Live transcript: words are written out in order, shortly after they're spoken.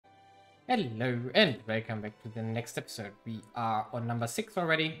Hello and welcome back to the next episode. We are on number 6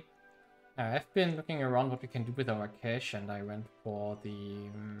 already. I've been looking around what we can do with our cash, and I went for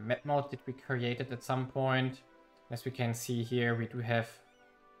the map mode that we created at some point. As we can see here, we do have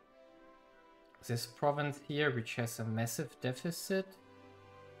this province here which has a massive deficit.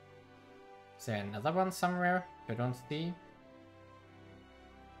 Is there another one somewhere I don't see?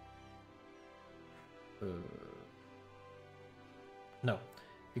 No,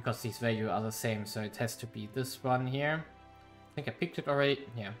 because these values are the same, so it has to be this one here. I think I picked it already.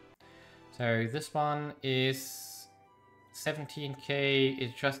 Yeah. So this one is 17k.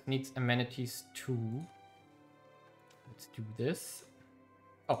 It just needs amenities 2. Let's do this.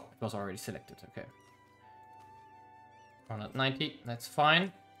 Oh, it was already selected. Okay. 190. That's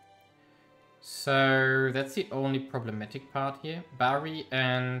fine. So that's the only problematic part here. Bari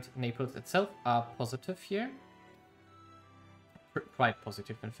and Naples itself are positive here. Quite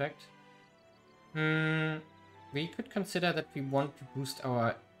positive, in fact. We could consider that we want to boost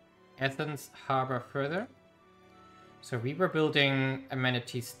our Athens harbor further. So we were building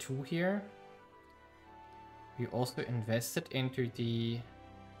amenities 2 here. We also invested into the...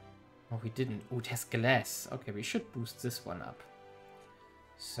 Oh, we didn't. Oh, it has glass. Okay, we should boost this one up.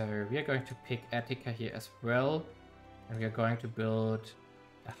 So we are going to pick Attica here as well. And we are going to build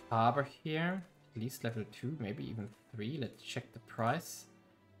a harbor here. At least level 2, maybe even 3. Let's check the price.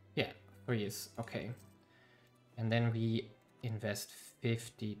 Yeah, 3 is okay. And then we invest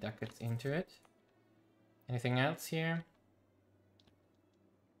 50 ducats into it. Anything else here?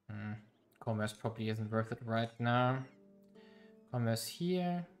 Commerce probably isn't worth it right now. Commerce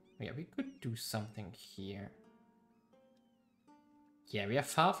here. Yeah, we could do something here. Yeah, we are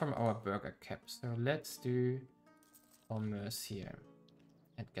far from our burger cap, so let's do commerce here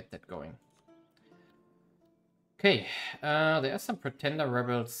and get that going. Okay, there are some pretender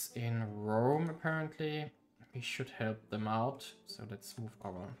rebels in Rome, apparently. We should help them out, so let's move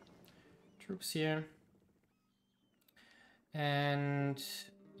our troops here. And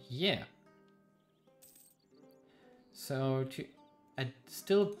yeah. So I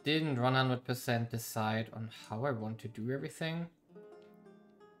still didn't 100% decide on how I want to do everything.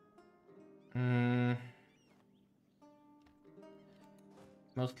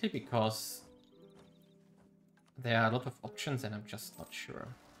 Mostly because there are a lot of options and I'm just not sure.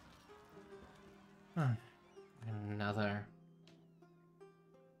 Another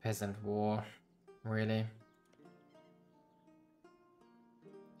peasant war, really?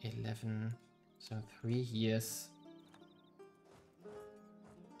 11, so 3 years.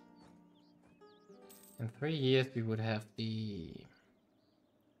 In 3 years we would have the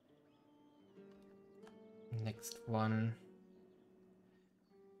next one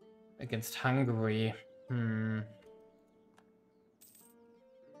against Hungary. I'm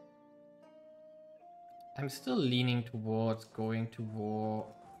still leaning towards going to war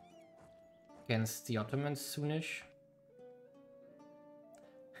against the Ottomans soonish.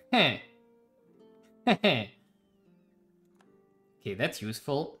 Okay, that's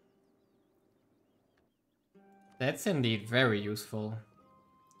useful. That's indeed very useful.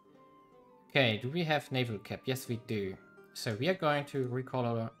 Okay, do we have naval cap? Yes, we do. So we are going to recall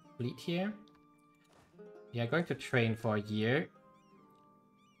our fleet here. We are going to train for a year.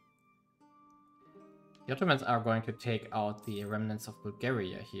 The Ottomans are going to take out the remnants of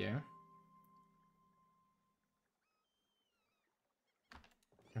Bulgaria here.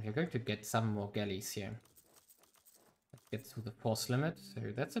 And we're going to get some more galleys here. Let's get through the force limit.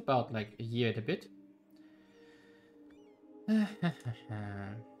 So that's about like a year and a bit. And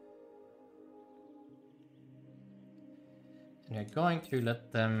we're going to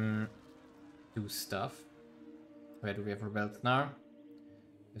let them do stuff. Where do we have rebels now?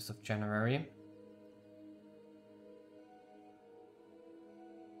 1st of January.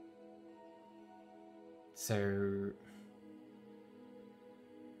 So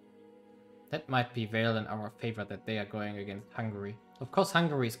that might be well in our favor that they are going against Hungary. Of course,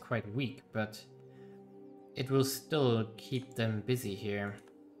 Hungary is quite weak, but it will still keep them busy here.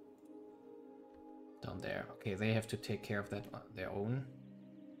 Down there. Okay, they have to take care of that on their own.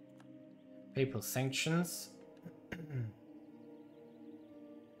 Papal sanctions.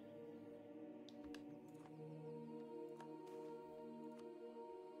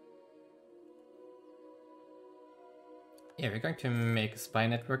 Yeah, we're going to make a spy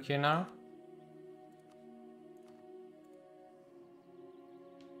network here now.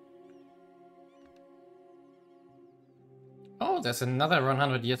 Oh, there's another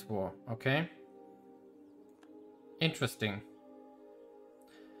 100 years war. Okay. Interesting.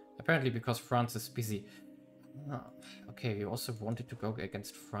 Apparently because France is busy. Ah, okay, we also wanted to go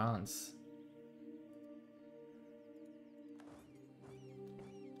against France.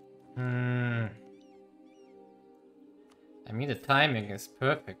 Hmm. I mean, the timing is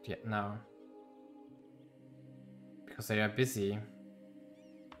perfect yet now. Because they are busy.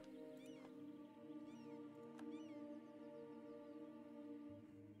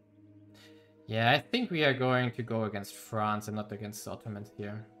 Yeah, I think we are going to go against France and not against the Ottomans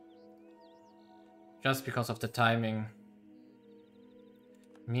here. Just because of the timing.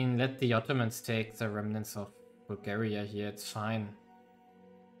 I mean, let the Ottomans take the remnants of Bulgaria here, it's fine.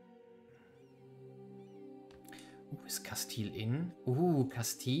 Ooh, is Castile in? Ooh,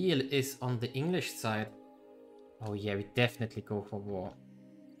 Castile is on the English side. Oh yeah, we definitely go for war.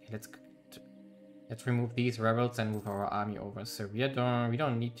 Okay, let's remove these rebels and move our army over. So we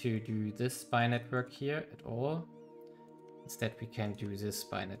don't need to do this spy network here at all. Instead, we can do this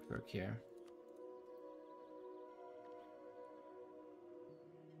spy network here.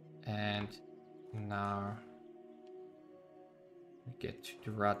 And now we get to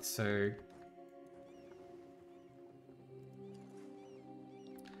Durat, so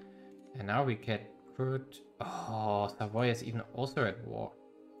and now we get good. Oh, Savoy is even also at war.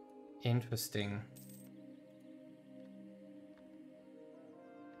 Interesting.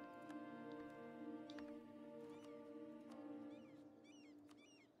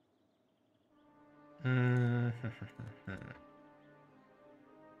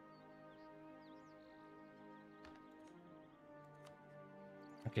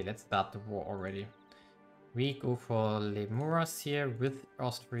 Okay, let's start the war already. We go for Lemuras here with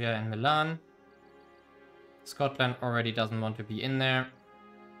Austria and Milan. Scotland already doesn't want to be in there.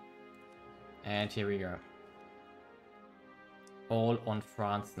 And here we go. All on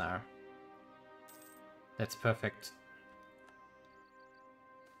France now. That's perfect.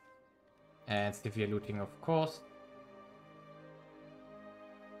 And severe looting, of course.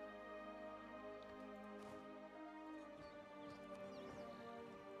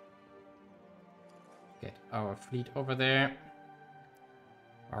 Get our fleet over there.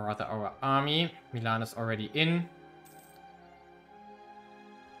 Or rather our army. Milan is already in.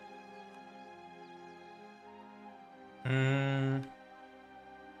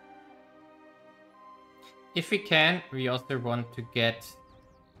 If we can, we also want to get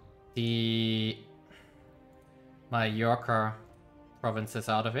the Mallorca provinces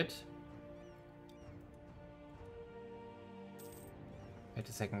out of it. Wait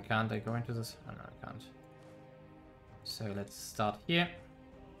a second, can't I go into this? Oh, no, I can't. So let's start here.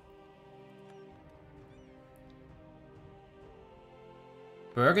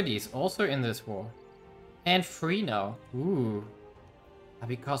 Burgundy is also in this war. And free now. Ooh.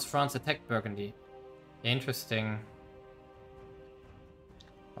 Because France attacked Burgundy. Interesting.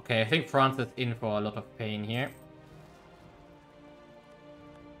 Okay, I think France is in for a lot of pain here.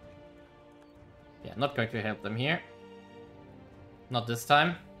 Yeah, not going to help them here. Not this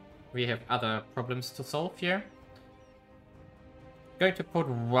time. We have other problems to solve here. Going to put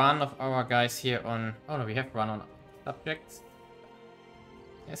one of our guys here on... Oh no, we have one on subjects.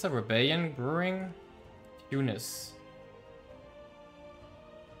 There's a rebellion brewing. Tunis.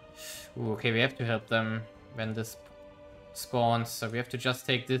 Ooh, okay, we have to help them when this spawns. So we have to just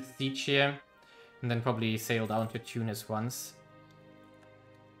take this siege here. And then probably sail down to Tunis once.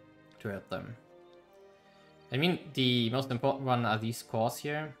 To help them. I mean, the most important one are these cores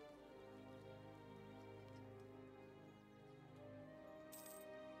here.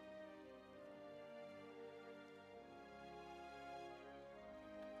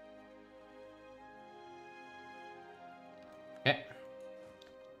 Okay.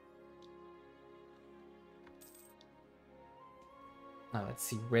 Now let's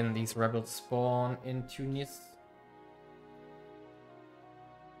see when these rebels spawn in Tunis.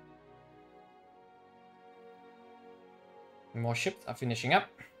 More ships are finishing up,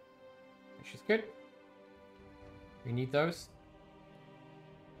 which is good. We need those.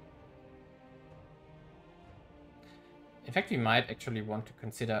 In fact, we might actually want to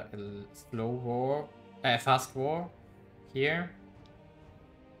consider a slow war, fast war here.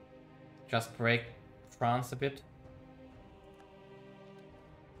 Just break France a bit.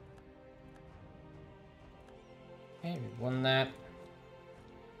 Okay, we won that.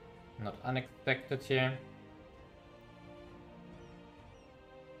 Not unexpected here.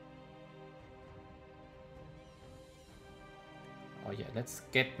 Oh yeah, let's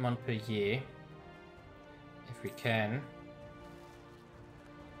get Montpellier. If we can.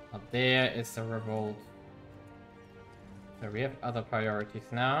 But there is a revolt. So we have other priorities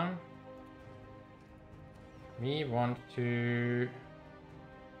now. We want to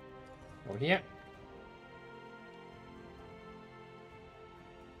go here.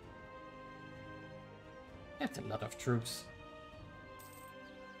 That's a lot of troops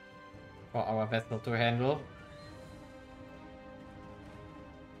for our vessel to handle.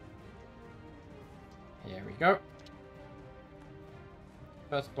 Here we go.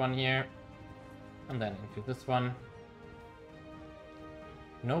 First one here. And then into this one.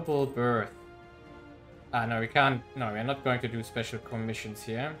 Noble birth. Ah, no, we can't. No, we're not going to do special commissions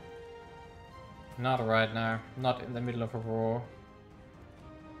here. Not right now. Not in the middle of a war.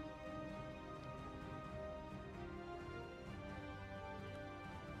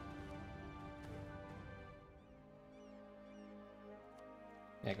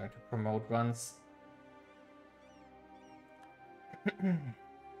 They're going to promote ones.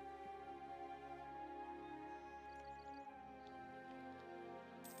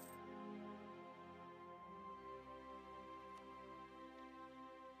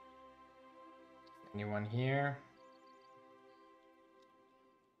 Anyone here?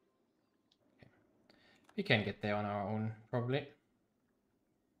 Okay. We can get there on our own, probably.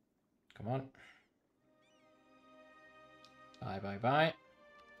 Come on. Bye, bye, bye.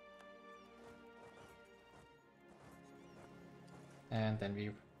 And then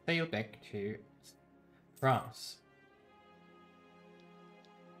we sail back to France.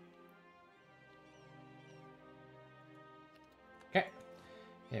 Okay,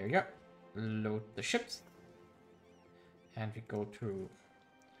 here we go. Load the ships. And we go to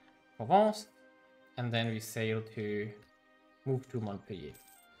Provence. And then we sail to move to Montpellier.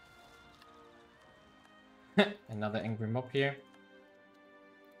 Another angry mob here.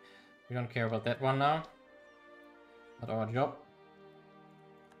 We don't care about that one now. Not our job.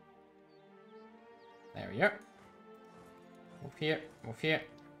 There we go. Move here, move here.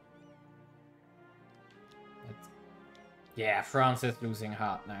 Yeah, France is losing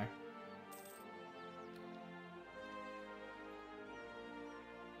heart now.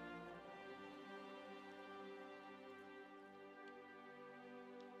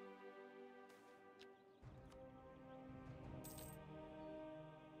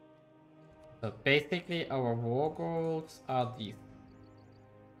 So basically our war goals are these.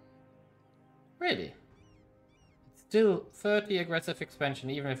 Really? It's still 30 aggressive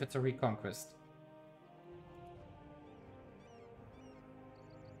expansion, even if it's a reconquest.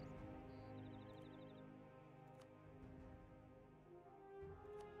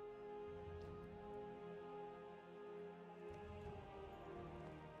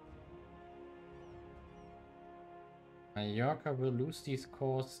 Mallorca will lose these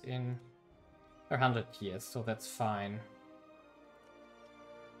cores in 100 years, so that's fine.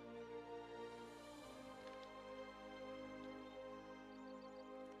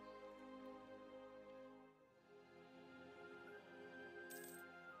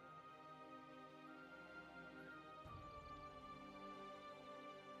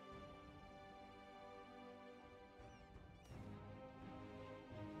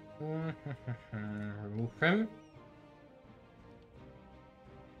 Remove him.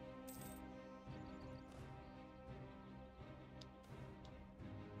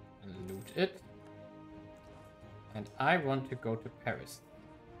 Loot it. And I want to go to Paris.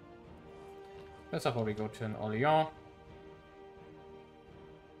 First of all, we go to an Orléans.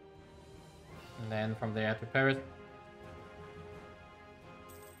 And then from there to Paris.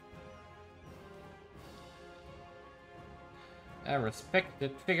 A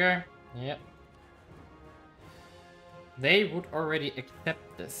respected figure. Yep. They would already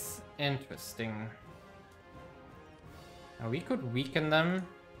accept this. Interesting. Now we could weaken them.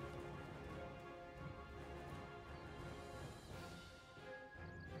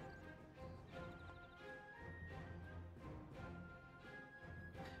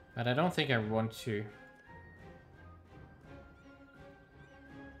 But I don't think I want to.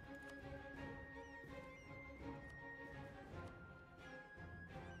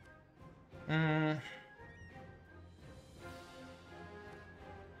 I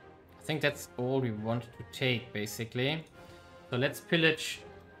think that's all we want to take, basically. So let's pillage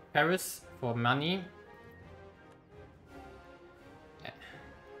Paris for money.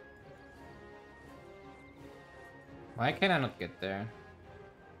 Why can I not get there?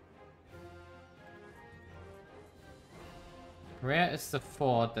 Where is the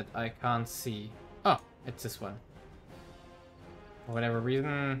fort that I can't see? Oh, it's this one. For whatever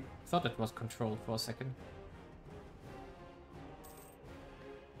reason, I thought it was controlled for a second.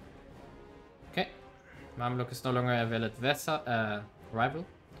 Okay. Mamluk is no longer a valid rival.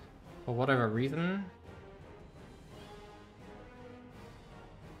 For whatever reason.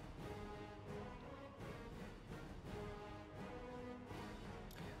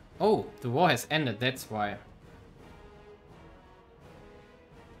 Oh, the war has ended, that's why.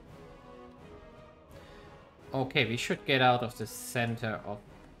 Okay, we should get out of the center of...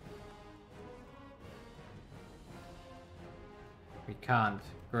 We can't.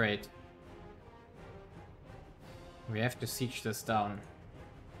 Great. We have to siege this down.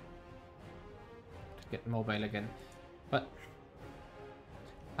 To get mobile again. But...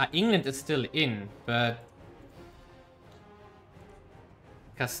 England is still in, but...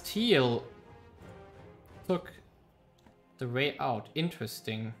 Castile took the way out.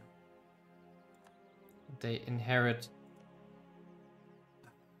 Interesting. They inherit...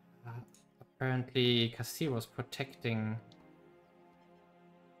 apparently Castile was protecting...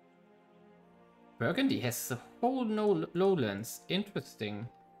 Burgundy has the whole lowlands. Interesting.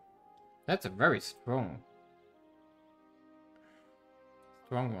 That's a very strong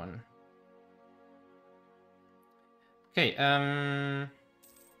one. Okay, I'm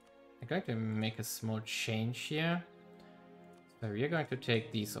going to make a small change here. So we are going to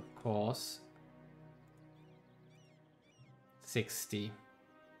take these, of course. 60.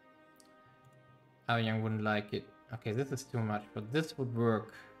 Aoyang wouldn't like it. Okay, this is too much, but this would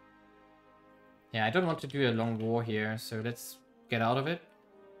work. Yeah, I don't want to do a long war here, so let's get out of it.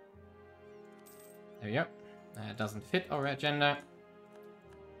 There we go. It doesn't fit our agenda.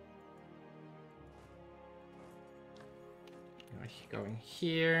 Going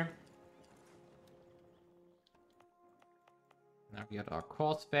here. Now we got our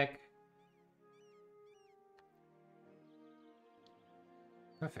course back.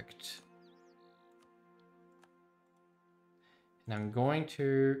 Perfect. And I'm going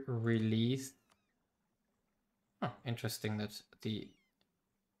to release... Oh, interesting that the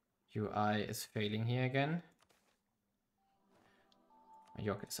UI is failing here again.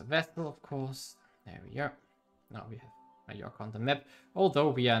 Mallorca is a vessel, of course. There we are. Now we have Mallorca on the map. Although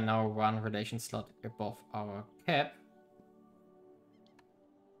we are now one relation slot above our cap.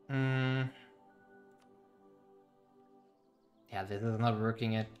 Yeah, this is not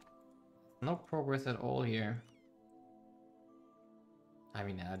working yet. No progress at all here. I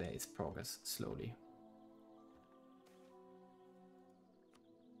mean, there is progress, slowly.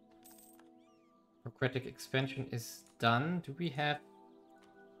 Bureaucratic expansion is done. Do we have...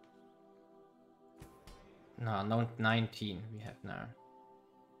 No, 19 we have now.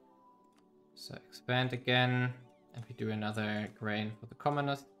 So expand again. And we do another grain for the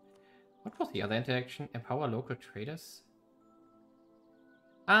commoners. What was the other interaction? Empower local traders?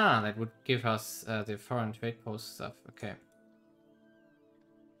 Ah, that would give us the foreign trade post stuff. Okay.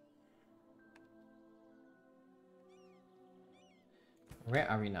 Where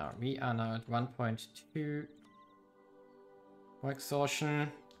are we now? We are now at 1.2 more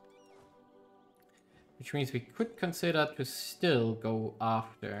exhaustion. Which means we could consider to still go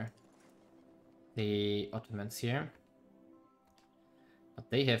after the Ottomans here. But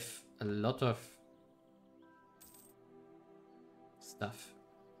they have a lot of stuff.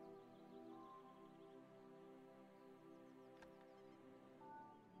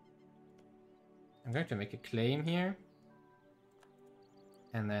 I'm going to make a claim here.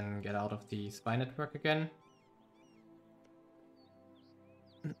 And then get out of the spy network again.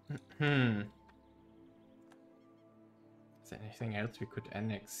 Is there anything else we could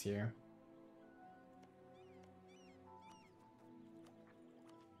annex here?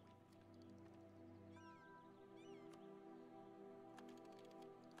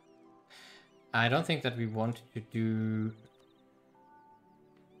 I don't think that we want to do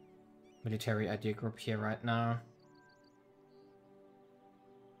military idea group here right now.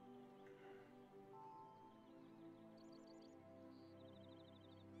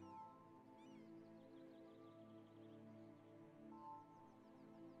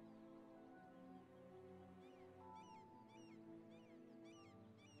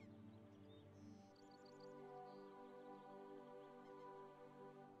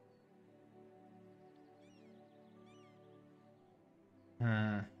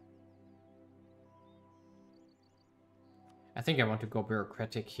 I think I want to go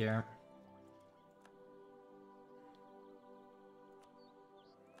bureaucratic here.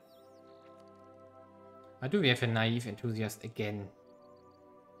 Why do we have a naive enthusiast again?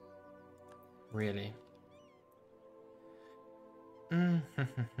 Really?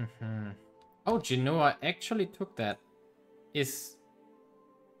 Oh, Genoa actually took that.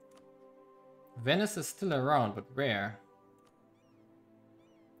 Venice is still around, but where?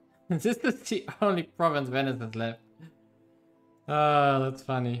 This is the only province Venice has left. Ah, that's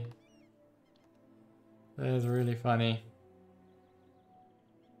funny. That is really funny.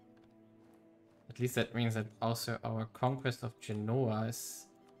 At least that means that also our conquest of Genoa is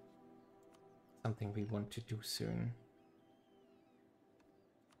something we want to do soon.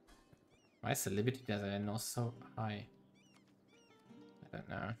 Why is the Liberty Desert not so high? I don't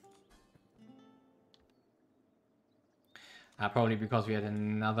know. Probably because we had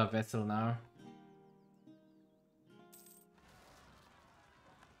another vessel now.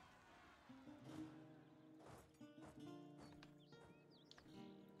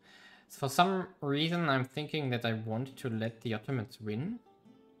 So for some reason I'm thinking that I want to let the Ottomans win.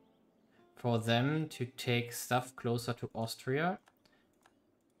 For them to take stuff closer to Austria.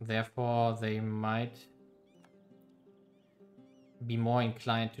 Therefore they might be more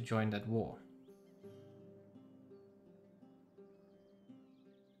inclined to join that war.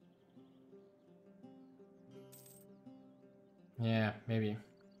 Yeah, maybe.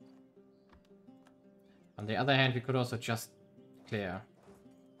 On the other hand, we could also just clear.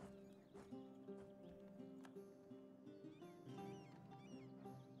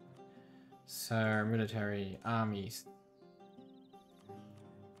 So, military, armies.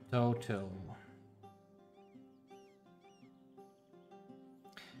 Total.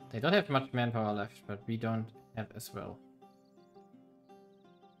 They don't have much manpower left, but we don't have as well.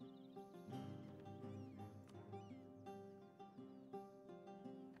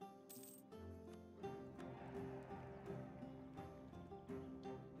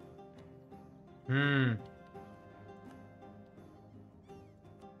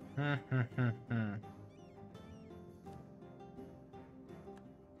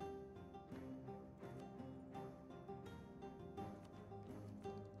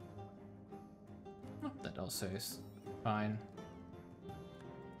 That also is fine.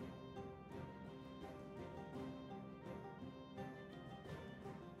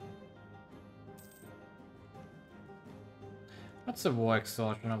 What's the war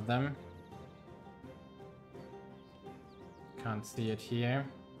exhaustion of them? Can't see it here.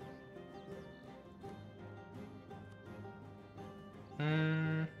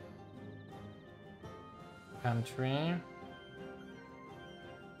 Country.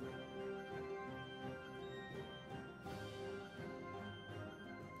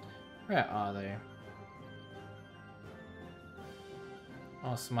 Where are they?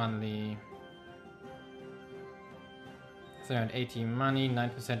 Osmanli. 380 money,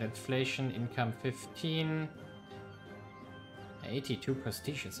 9% inflation, income 15. 82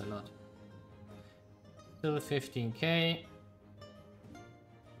 prestige is a lot. Still 15k.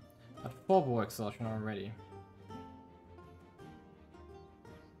 But 4 war exhaustion already.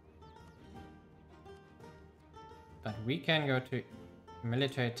 But we can go to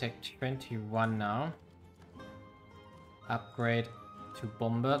military tech 21 now. Upgrade to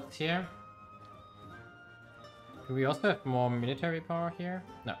bombers here. Do we also have more military power here?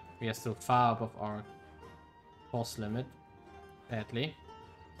 No, we are still far above our force limit. Badly.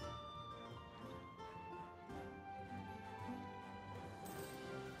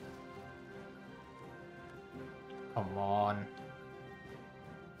 Come on.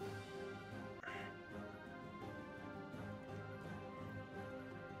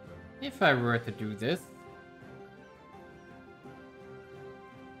 If I were to do this.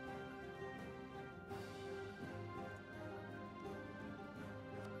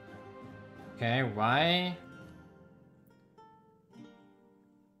 Okay, why?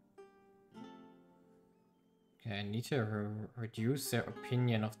 Okay, I need to reduce their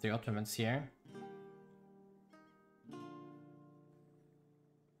opinion of the Ottomans here.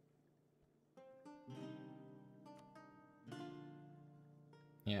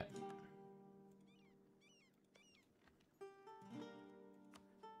 Yeah.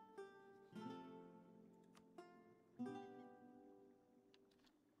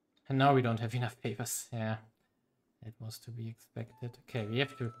 And now we don't have enough favors. Yeah, it was to be expected. Okay, we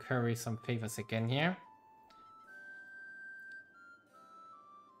have to curry some favors again here.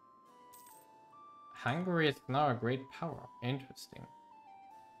 Hungary is now a great power. Interesting.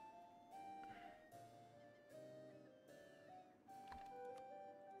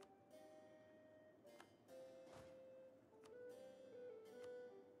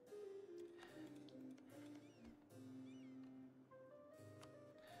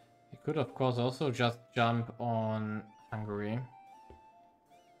 You could, of course, also just jump on Hungary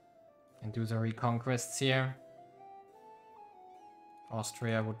and do the reconquests here.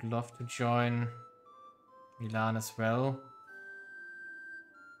 Austria would love to join. Milan as well.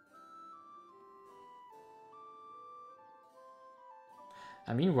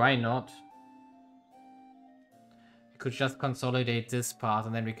 I mean, why not? We could just consolidate this part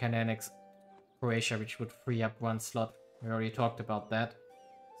and then we can annex Croatia, which would free up 1 slot. We already talked about that.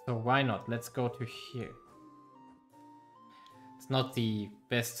 So why not? Let's go to here. It's not the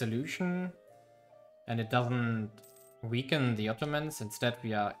best solution, and it doesn't weaken the Ottomans. Instead,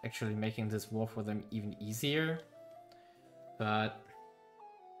 we are actually making this war for them even easier. But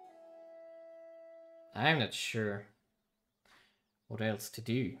I'm not sure what else to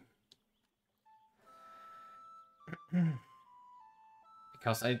do.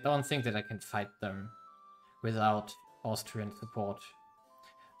 Because I don't think that I can fight them without Austrian support.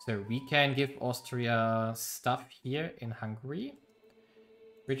 So we can give Austria stuff here in Hungary,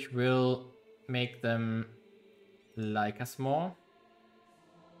 which will make them like us more.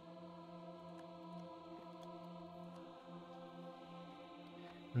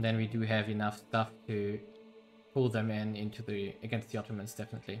 And then we do have enough stuff to pull them into against the Ottomans,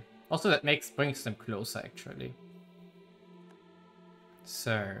 definitely. Also, that brings them closer, actually.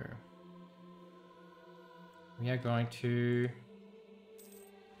 So we are going to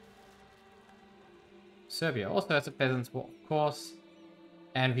Serbia. Also has a peasants' war, of course,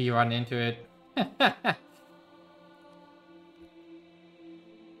 and we run into it.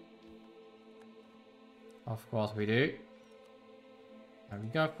 Of course we do. And we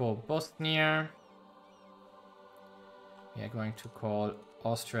go for Bosnia. We are going to call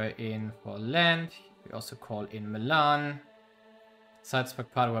Austria in for land. We also call in Milan. Salzburg,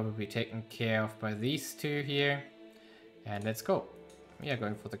 Padua will be taken care of by these two here. And let's go. We are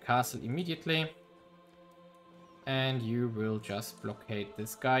going for the castle immediately. And you will just blockade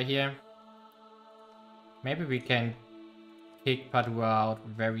this guy here. Maybe we can kick Padua out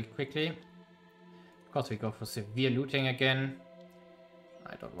very quickly. Of course, we go for severe looting again.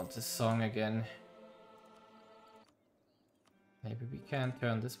 I don't want this song again. Maybe we can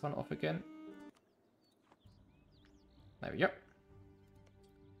turn this one off again. There we go.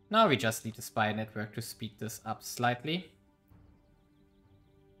 Now we just need a spy network to speed this up slightly.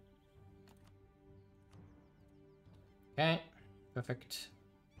 Okay, perfect.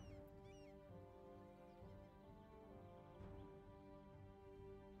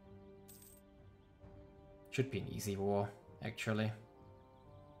 Should be an easy war, actually.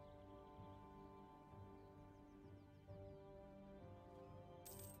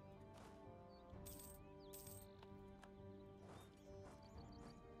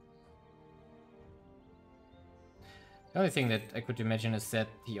 The only thing that I could imagine is that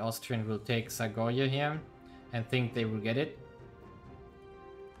the Austrian will take Sagoya here and think they will get it.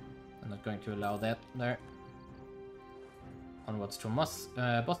 I'm not going to allow that there. Onwards to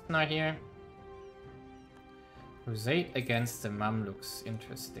Boston here. Crusade against the Mamluks.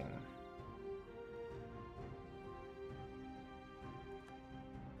 Interesting.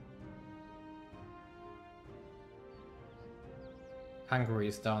 Hungary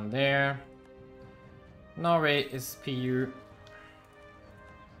is down there. Norway is PU.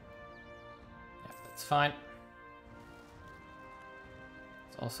 Yeah, that's fine.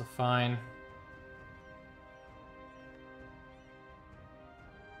 It's also fine.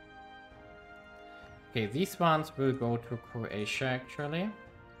 Okay, these ones will go to Croatia, actually.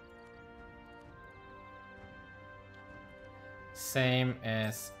 Same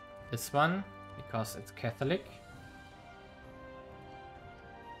as this one, because it's Catholic.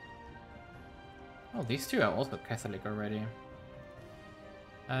 Oh, these two are also Catholic already.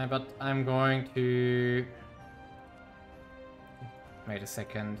 But I'm going to... Wait a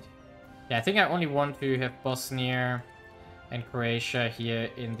second. Yeah, I think I only want to have Bosnia and Croatia here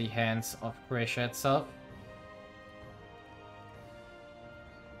in the hands of Croatia itself.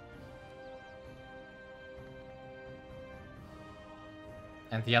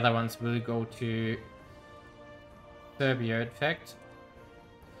 And the other ones will go to Serbia, in fact.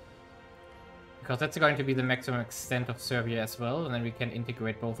 Because that's going to be the maximum extent of Serbia as well, and then we can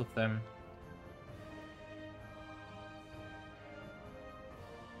integrate both of them.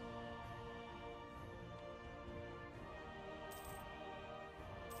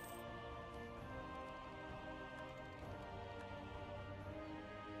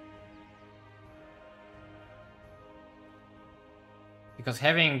 Because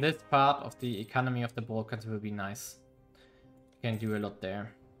having this part of the economy of the Balkans will be nice. You can do a lot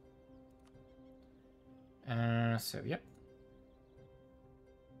there. So, yeah.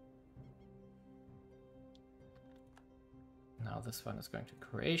 Now this one is going to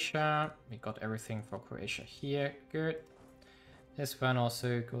Croatia. We got everything for Croatia here. Good. This one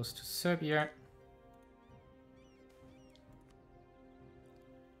also goes to Serbia.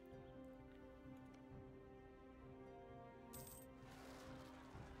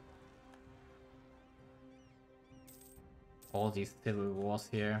 All these civil wars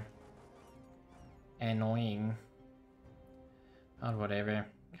here. Annoying. But whatever.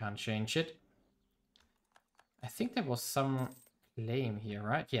 Can't change it. I think there was some claim here,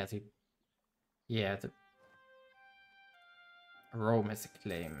 right? Yeah, Rome has a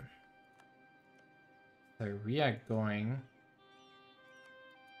claim. So we are going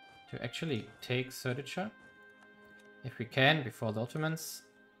to actually take Serdica, if we can, before the Ottomans.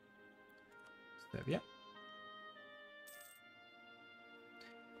 Serbia.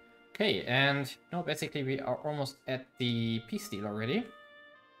 Okay, and no, basically we are almost at the peace deal already.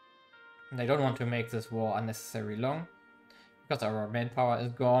 And I don't want to make this war unnecessarily long, because our manpower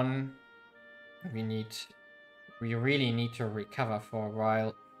is gone. We really need to recover for a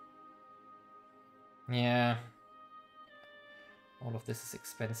while. Yeah. All of this is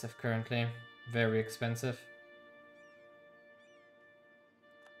expensive currently. Very expensive.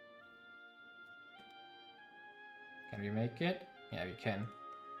 Can we make it? Yeah, we can.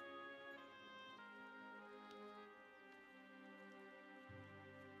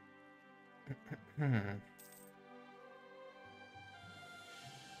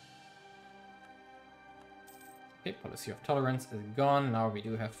 Okay, policy of tolerance is gone. Now we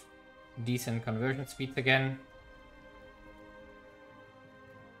do have decent conversion speeds again.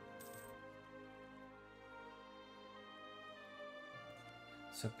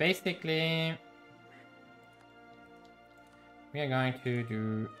 So basically, we are going to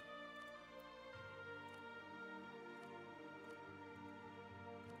do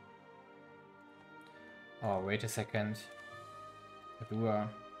oh, wait a second. Padua.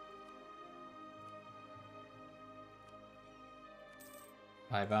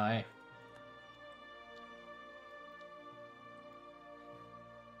 Bye bye.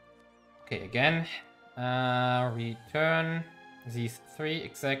 Okay, again. Return these 3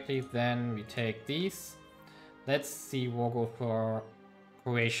 exactly, then we take these. Let's see war go for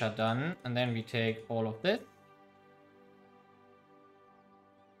Croatia done, and then we take all of this.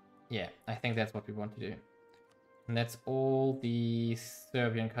 Yeah, I think that's what we want to do. And that's all the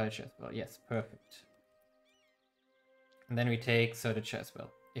Serbian culture as well. Yes, perfect. And then we take Serdica as well,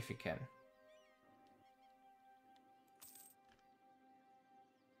 if we can.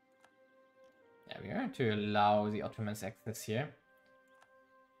 Yeah, we are going to allow the Ottomans access here.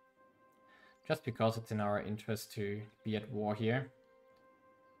 Just because it's in our interest to be at war here.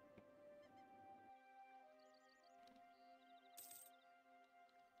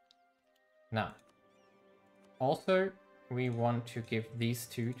 Now, also, we want to give these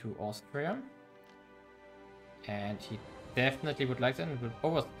 2 to Austria. And he definitely would like that, and with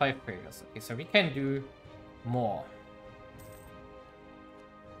over 5 prayers. Okay, so we can do more.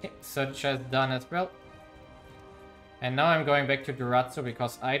 Okay, Serdica is done as well. And now I'm going back to Durazzo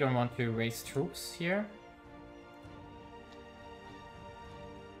because I don't want to raise troops here.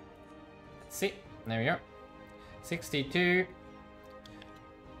 Let's see. There we go. 62.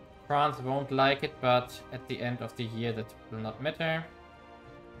 France won't like it, but at the end of the year that will not matter.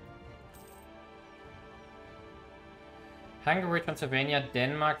 Hungary, Transylvania,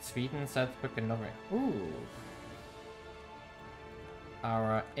 Denmark, Sweden, Salzburg, and Norway. Ooh.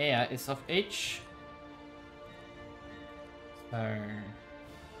 Our heir is of age. So...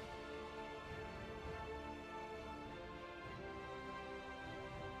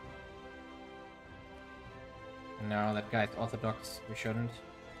 no, that guy's Orthodox. We shouldn't.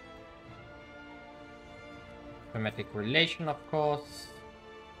 Diplomatic relation, of course.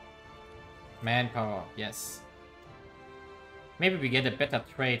 Manpower, yes. Maybe we get a better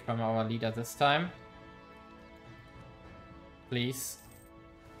trade from our leader this time. Please.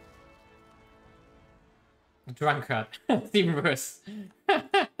 Drunkard. It's even worse.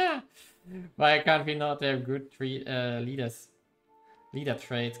 Why can't we not have good leaders? Leader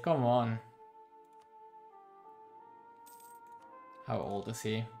traits, come on. How old is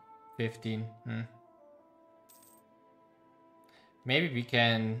he? 15. Maybe we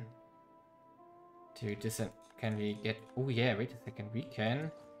can do this. Can we get... oh yeah, wait a second. We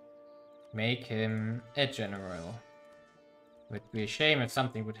can make him a general. It would be a shame if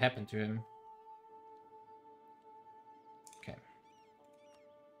something would happen to him. Okay.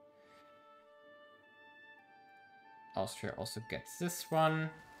 Austria also gets this one.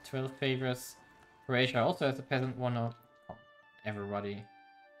 12 favors. Croatia also has a peasant one. Oh, everybody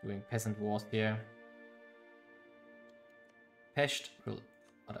doing peasant wars here. Pest will...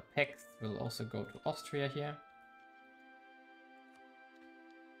 other Pex will also go to Austria here.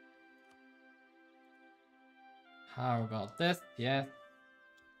 How about this? Yes.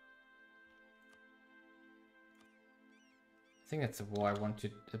 I think that's a war I want to...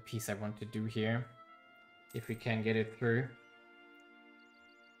 a piece I want to do here. If we can get it through.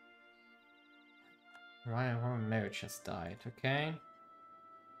 Roman marriage has died, okay.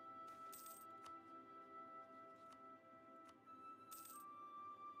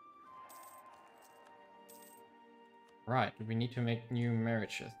 Right, we need to make new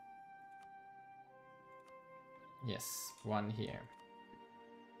marriages. Yes, one here.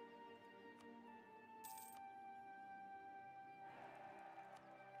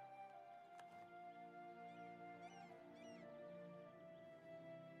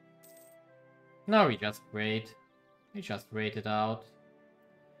 No, we just wait. We just wait it out.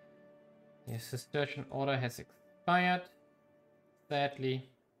 The cistercian order has expired. Sadly.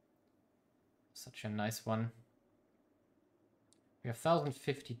 Such a nice one. We have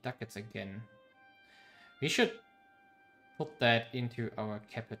 1050 ducats again. We should put that into our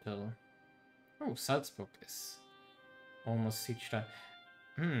capital. Oh, Salzburg is almost siege done.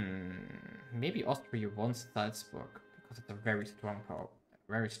 Maybe Austria wants Salzburg because it's a very strong power,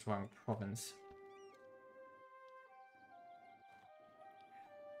 very strong province.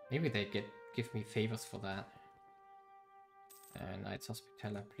 Maybe they give me favors for that. Knights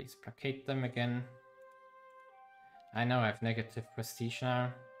Hospitaller, please placate them again. I know I have negative prestige now,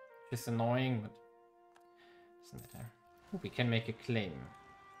 which is annoying, but doesn't matter. Ooh, we can make a claim.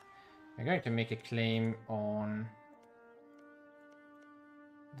 We're going to make a claim on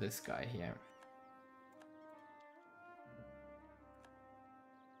this guy here.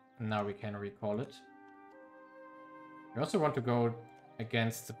 Now we can recall it. We also want to go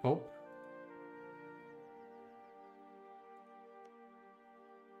against the Pope.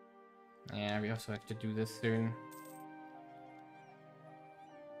 Yeah, we also have to do this soon.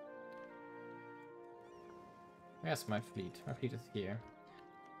 Where's my fleet? My fleet is here.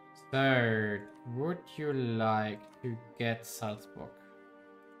 So, would you like to get Salzburg?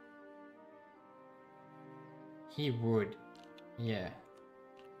 He would. Yeah.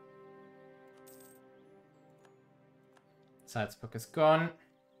 Salzburg is gone.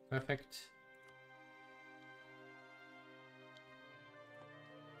 Perfect.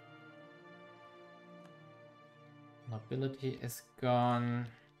 Nobility is gone.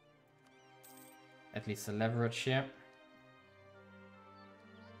 At least the leverage here.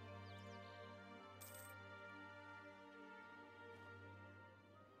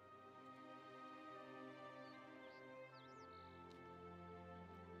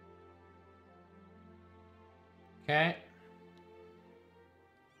 Okay.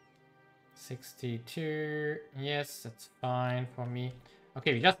 62. Yes, that's fine for me.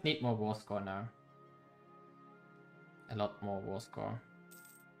 Okay, we just need more war score now. A lot more war score.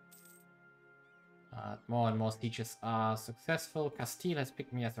 More and more sieges are successful. Castile has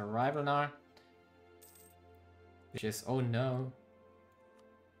picked me as a rival now. Which is, oh no.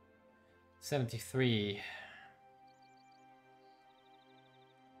 73.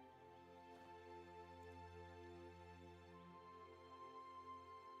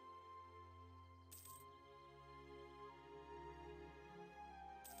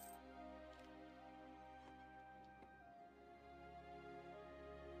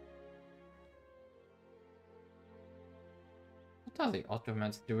 What are the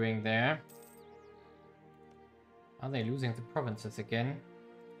Ottomans doing there? Are they losing the provinces again?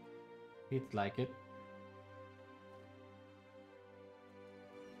 Feels like it.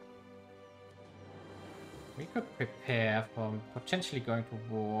 We could prepare for potentially going to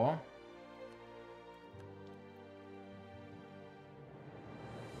war.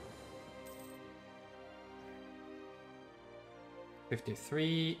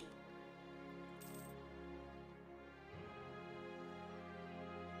 '53.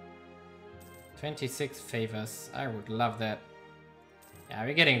 '26 favors. I would love that. Yeah,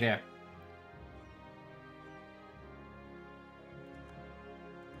 we're getting there.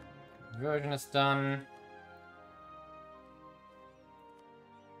 Conversion is done.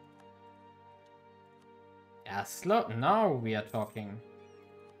 Yeah, slow. Now we are talking.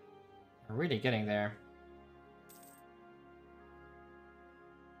 We're really getting there.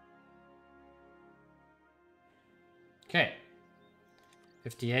 Okay.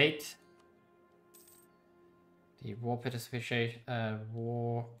 58. The war participation,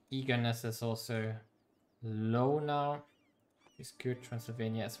 war eagerness is also low now. It's good.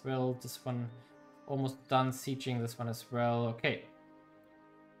 Transylvania as well. This one almost done sieging this one as well. Okay.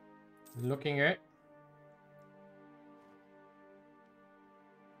 Looking at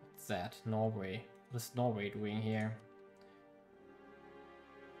what's that? Norway. What is Norway doing here?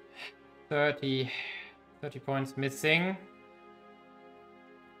 30 points missing.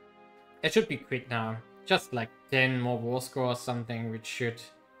 It should be quick now. Just like 10 more war score or something, which should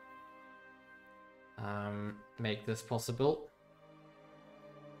make this possible.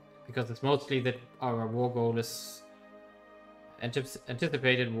 Because it's mostly that our war goal is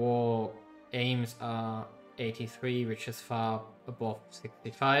anticipated war aims are 83, which is far above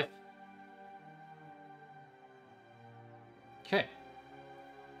 65. Okay.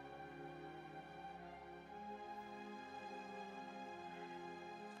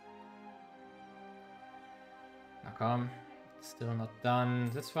 Now come. Still not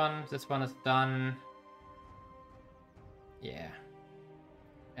done. This one is done. Yeah.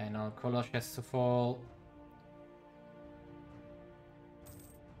 And our Kolosh has to fall.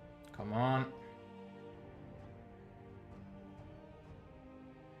 Come on.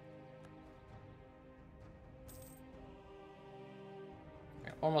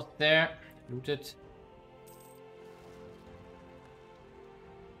 We're almost there. Loot it.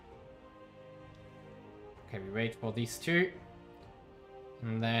 Okay, we wait for these two.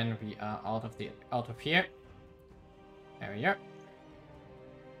 And then we are out of here. There we are.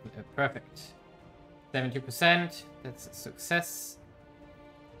 Perfect. 70%. That's a success.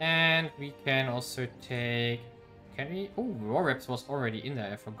 And we can also take... Can we? Oh, War Reps was already in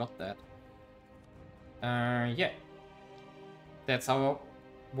there. I forgot that. Yeah. That's our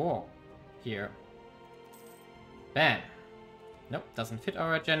war here. Bam. Nope, doesn't fit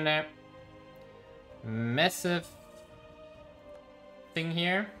our agenda. Massive thing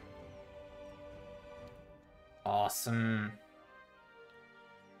here. Awesome.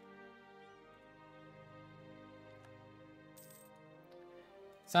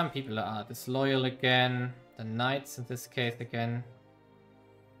 Some people are disloyal again. The knights in this case again.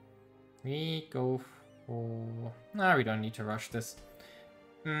 We go for... No, we don't need to rush this.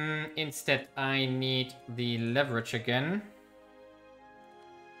 Instead, I need the leverage again.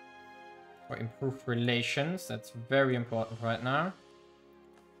 For improved relations. That's very important right now.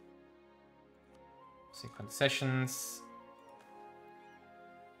 See, concessions.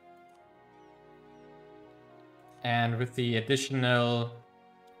 And with the additional...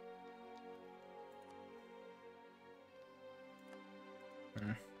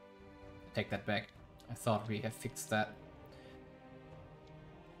 Take that back. I thought we have fixed that.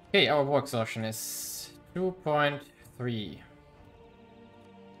 Okay, our war exhaustion is 2.3.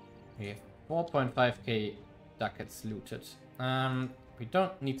 We have 4.5k ducats looted. We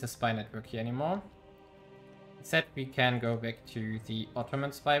don't need the spy network here anymore. Instead, we can go back to the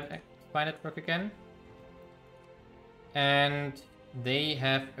Ottoman spy network again. And they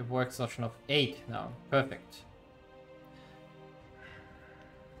have a war exhaustion of 8 now. Perfect.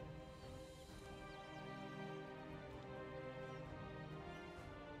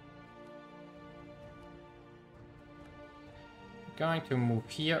 Going to move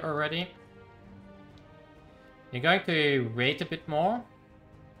here already. You're going to wait a bit more.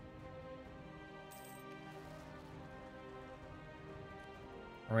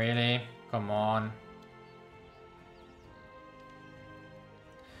 Really? Come on.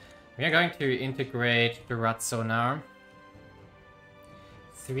 We are going to integrate the Razzo now.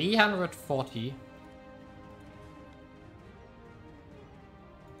 340.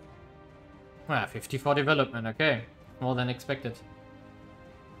 Ah, 50 for development, okay. More than expected.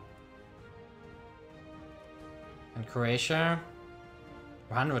 And Croatia,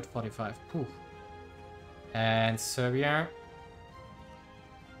 145. Poof. And Serbia,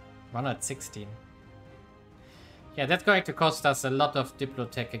 116. Yeah, that's going to cost us a lot of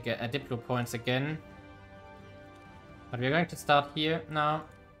Diplotech again, Diplo points again. But we're going to start here now.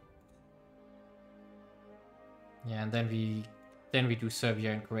 Yeah, and then we do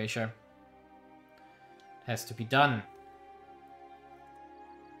Serbia and Croatia. It has to be done.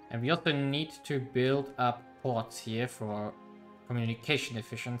 And we also need to build up ports here for communication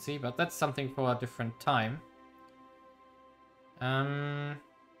efficiency, but that's something for a different time. Yeah,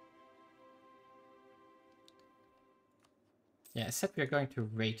 I said we are going to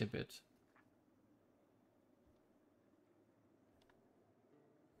wait a bit.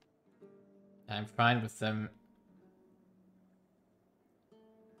 I'm fine with them.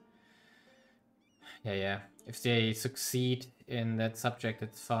 Yeah. If they succeed in that subject,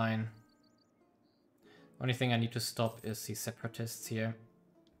 it's fine. Only thing I need to stop is the separatists here.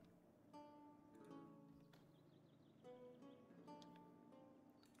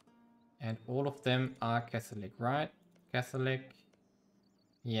 And all of them are Catholic, right? Catholic.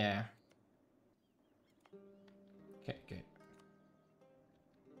 Yeah. Okay, good.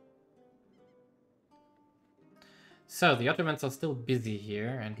 So, the Ottomans are still busy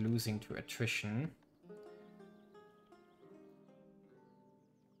here and losing to attrition.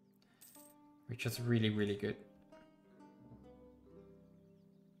 Which is really, really good.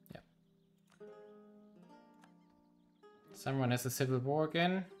 Yeah. Someone has a civil war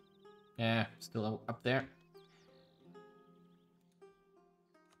again. Yeah, still up there.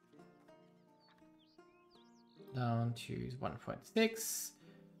 Down to 1.6.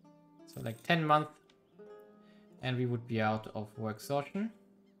 So like 10 months. And we would be out of war exhaustion.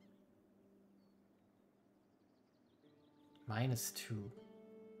 -2.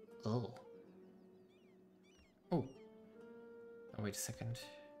 Oh. Oh. Oh, wait a second.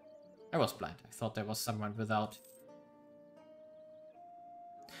 I was blind. I thought there was someone without.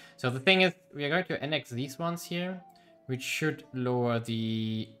 So the thing is, we are going to annex these ones here, which should lower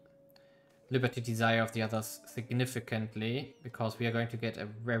the liberty desire of the others significantly, because we are going to get a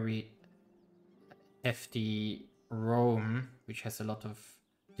very hefty Rome, which has a lot of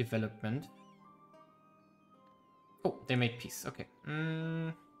development. Oh, they made peace. Okay.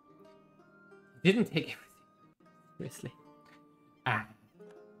 Didn't take everything. Seriously. Ah.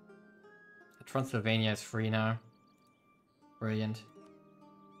 Transylvania is free now. Brilliant.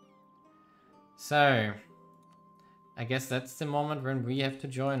 So, I guess that's the moment when we have to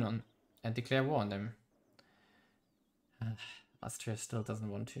join on and declare war on them. Austria still doesn't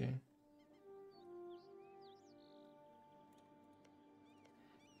want to.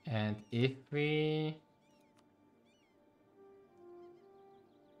 And if we...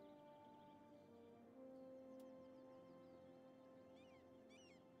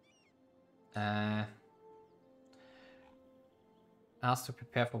 asked to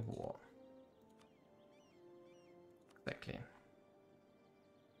prepare for war. Exactly.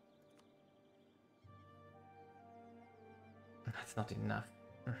 That's not enough.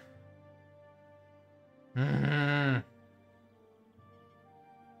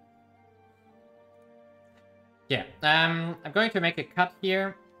 Yeah, I'm going to make a cut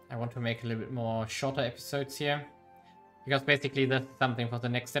here. I want to make a little bit more shorter episodes here. Because basically that's something for the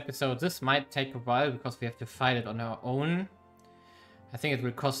next episode. This might take a while because we have to fight it on our own. I think it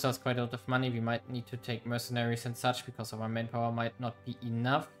will cost us quite a lot of money. We might need to take mercenaries and such because our manpower might not be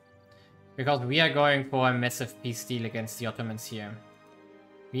enough. Because we are going for a massive peace deal against the Ottomans here.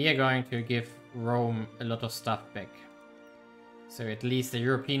 We are going to give Rome a lot of stuff back. So at least the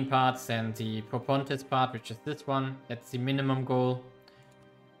European parts and the Propontis part, which is this one. That's the minimum goal.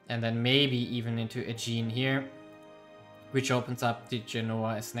 And then maybe even into Aegean here. Which opens up the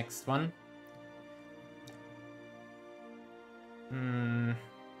Genoa as next one.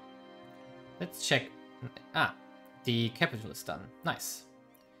 Let's check. Ah, the capital is done. Nice.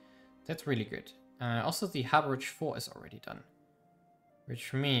 That's really good. Also, the Harborage 4 is already done.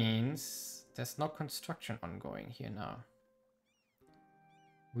 Which means there's no construction ongoing here now.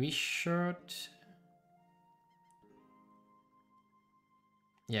 We should...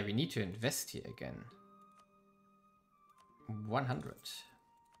 Yeah, we need to invest here again. 100.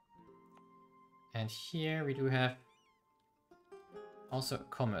 And here we do have also a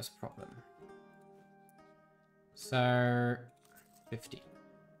commerce problem. So 50.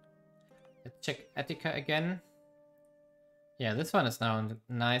 Let's check Attica again. Yeah, this one is now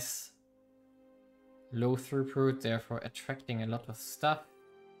nice low throughput, therefore attracting a lot of stuff.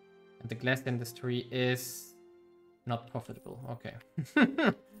 And the glass industry is not profitable. Okay.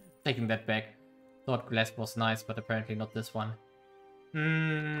 Taking that back. Thought glass was nice, but apparently not this one.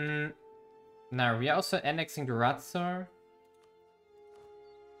 Now, we are also annexing the Razor.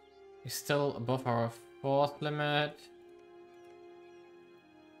 We're still above our force limit.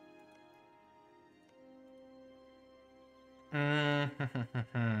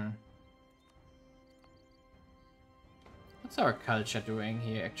 What's our culture doing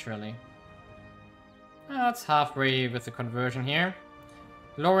here, actually? It's halfway with the conversion here.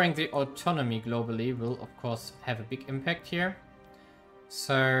 Lowering the autonomy globally will, of course, have a big impact here.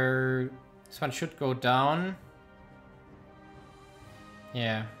 So, this one should go down.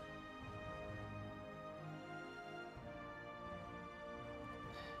 Yeah.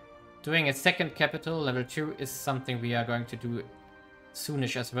 Doing a second capital, level 2, is something we are going to do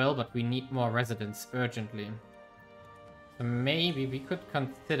soonish as well, but we need more residents urgently. So maybe we could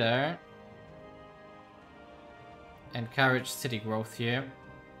consider encourage city growth here.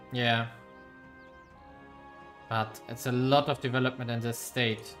 Yeah. But it's a lot of development in this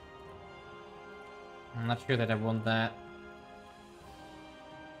state. I'm not sure that I want that.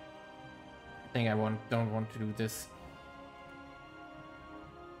 I think I don't want to do this.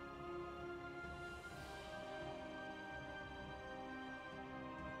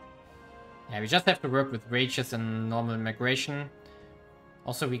 Yeah, we just have to work with wages and normal migration.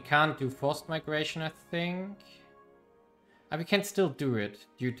 Also, we can't do forced migration, I think. We can still do it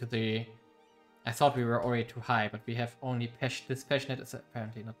due to the... I thought we were already too high, but we have only this passionate is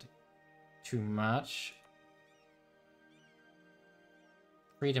apparently not too much.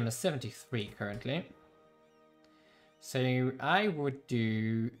 Freedom is 73 currently. So I would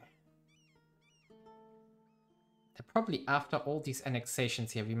do... Probably after all these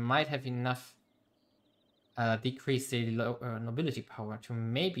annexations here, we might have enough decrease the nobility power to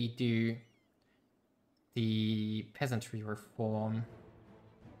maybe do the peasantry reform.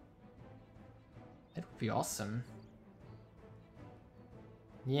 That would be awesome.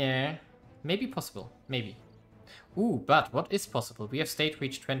 Yeah, maybe possible, maybe. Ooh, but what is possible? We have state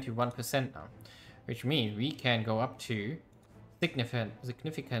reach 21% now, which means we can go up to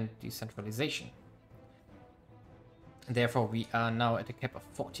significant decentralization. And therefore, we are now at a cap of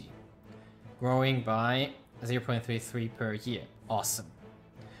 40, growing by 0.33 per year. Awesome.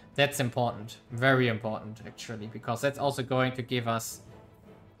 That's important, very important actually, because that's also going to give us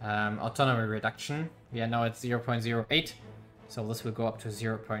autonomy reduction. We are now at 0.08, so this will go up to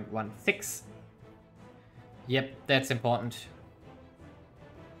 0.16. Yep, that's important.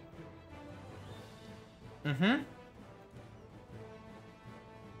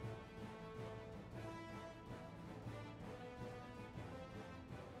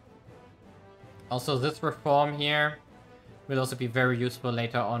 Also, this reform here will also be very useful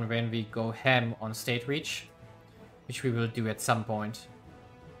later on when we go ham on state reach, which we will do at some point.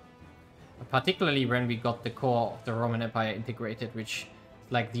 Particularly when we got the core of the Roman Empire integrated, which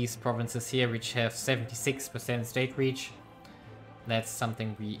like these provinces here, which have 76% state reach. That's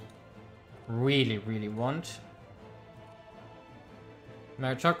something we really, really want.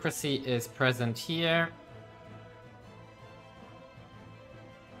 Meritocracy is present here.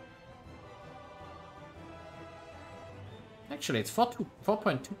 Actually, it's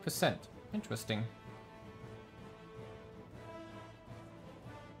 4.2%. Interesting.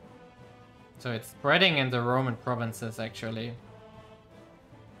 So it's spreading in the Roman provinces, actually.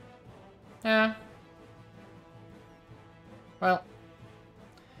 Yeah. Well,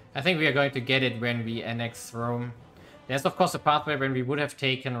 I think we are going to get it when we annex Rome. There's of course a pathway when we would have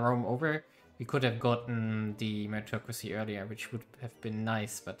taken Rome over. We could have gotten the meritocracy earlier, which would have been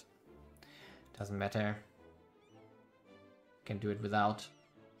nice, but it doesn't matter. We can do it without.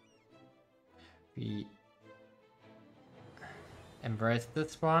 We embrace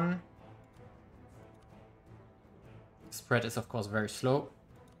this one. Spread is of course very slow.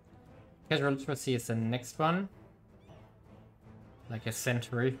 Casual literacy is the next one. Like a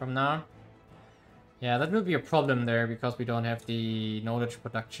century from now. Yeah, that will be a problem there because we don't have the knowledge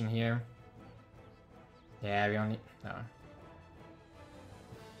production here. Yeah, we only... no.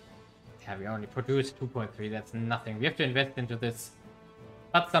 Yeah, we only produce 2.3. That's nothing. We have to invest into this.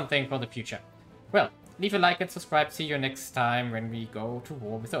 But something for the future. Well, leave a like and subscribe. See you next time when we go to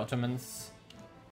war with the Ottomans.